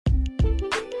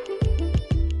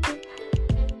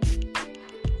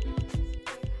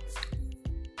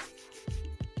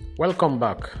Welcome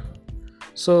back.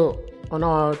 So, on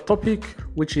our topic,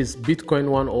 which is Bitcoin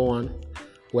 101,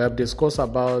 we have discussed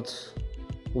about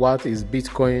what is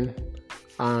Bitcoin,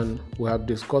 and we have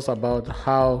discussed about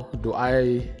how do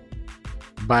I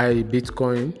buy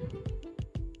Bitcoin.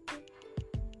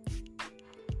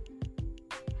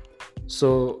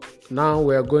 So now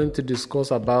we are going to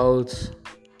discuss about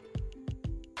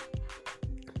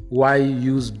why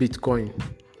use Bitcoin.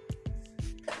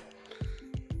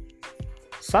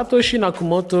 Satoshi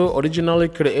Nakamoto originally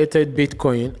created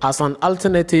Bitcoin as an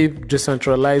alternative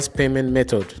decentralized payment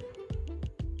method.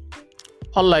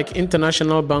 Unlike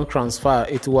international bank transfer,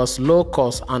 it was low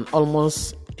cost and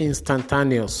almost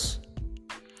instantaneous.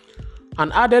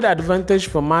 An added advantage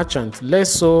for merchants,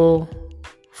 less so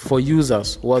for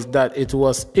users, was that it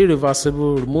was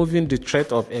irreversible, removing the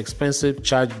threat of expensive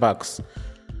chargebacks.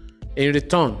 In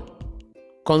return,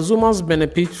 consumers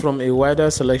benefit from a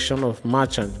wider selection of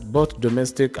merchants, both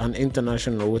domestic and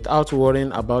international, without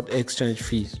worrying about exchange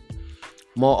fees.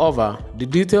 Moreover, the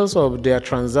details of their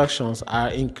transactions are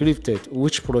encrypted,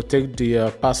 which protect their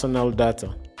personal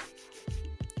data.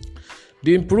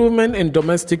 The improvement in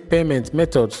domestic payment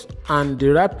methods and the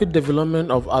rapid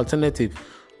development of alternative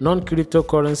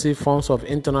non-cryptocurrency forms of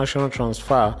international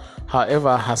transfer,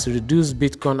 however, has reduced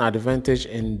Bitcoin's advantage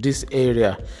in this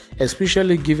area,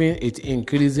 especially given its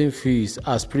increasing fees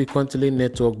as frequently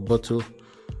network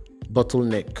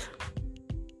bottleneck.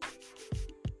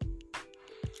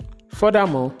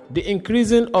 Furthermore, the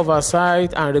increasing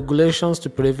oversight and regulations to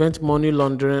prevent money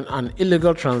laundering and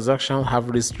illegal transactions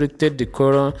have restricted the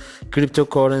current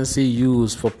cryptocurrency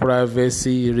use for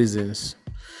privacy reasons.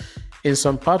 In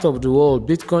some parts of the world,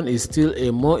 Bitcoin is still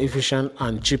a more efficient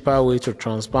and cheaper way to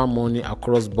transfer money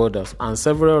across borders, and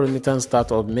several remittance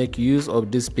startups make use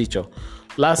of this feature.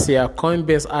 Last year,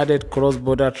 Coinbase added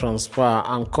cross-border transfer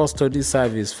and custody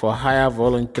service for higher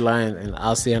volume clients in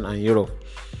ASEAN and Europe.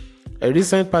 A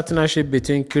recent partnership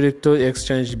between crypto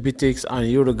exchange Bitix and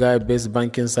Uruguay-based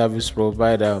banking service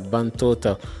provider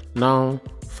Bantotal now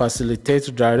facilitates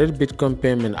direct Bitcoin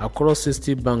payment across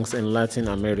 60 banks in Latin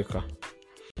America.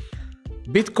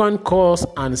 Bitcoin cost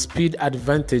and speed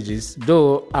advantages,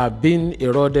 though, are being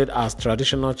eroded as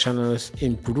traditional channels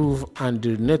improve and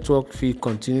the network fee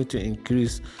continue to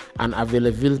increase, and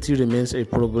availability remains a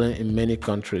problem in many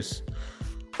countries.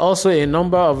 Also, a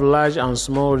number of large and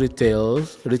small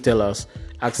retailers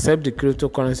accept the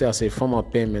cryptocurrency as a form of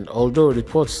payment, although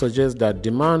reports suggest that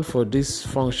demand for this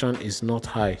function is not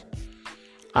high,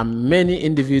 and many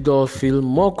individuals feel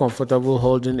more comfortable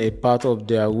holding a part of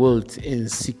their wealth in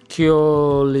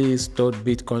securely stored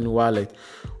Bitcoin wallet,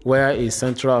 where a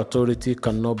central authority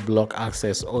cannot block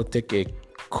access or take a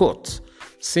cut.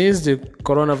 Since the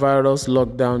coronavirus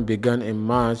lockdown began in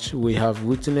March, we have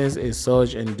witnessed a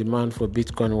surge in demand for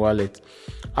Bitcoin wallet.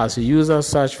 As users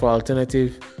search for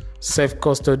alternative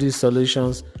self-custody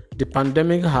solutions, the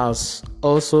pandemic has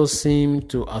also seemed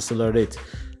to accelerate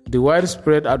the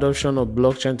widespread adoption of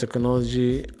blockchain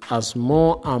technology as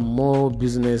more and more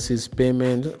businesses,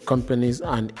 payment companies,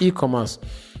 and e-commerce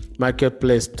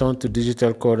marketplaces turn to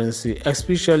digital currency,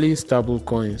 especially stable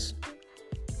coins.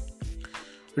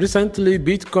 Recently,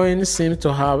 Bitcoin seems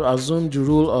to have assumed the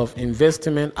role of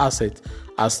investment asset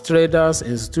as traders,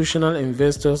 institutional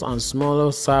investors, and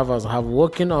smaller servers have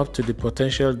woken up to the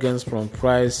potential gains from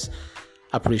price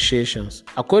appreciations.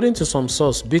 According to some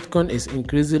sources, Bitcoin is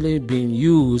increasingly being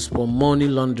used for money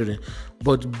laundering,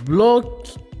 but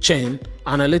blockchain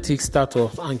analytics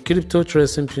startups and crypto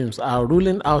tracing firms are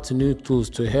rolling out new tools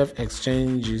to help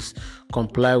exchanges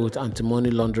comply with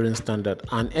anti-money laundering standards.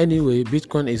 And anyway,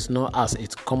 Bitcoin is not, as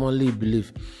it's commonly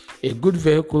believed, a good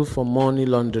vehicle for money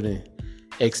laundering,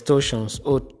 extortions,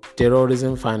 or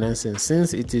terrorism financing,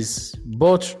 since it is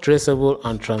both traceable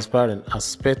and transparent.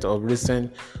 Aspect of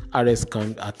recent arrest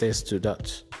can attest to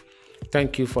that.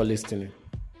 Thank you for listening.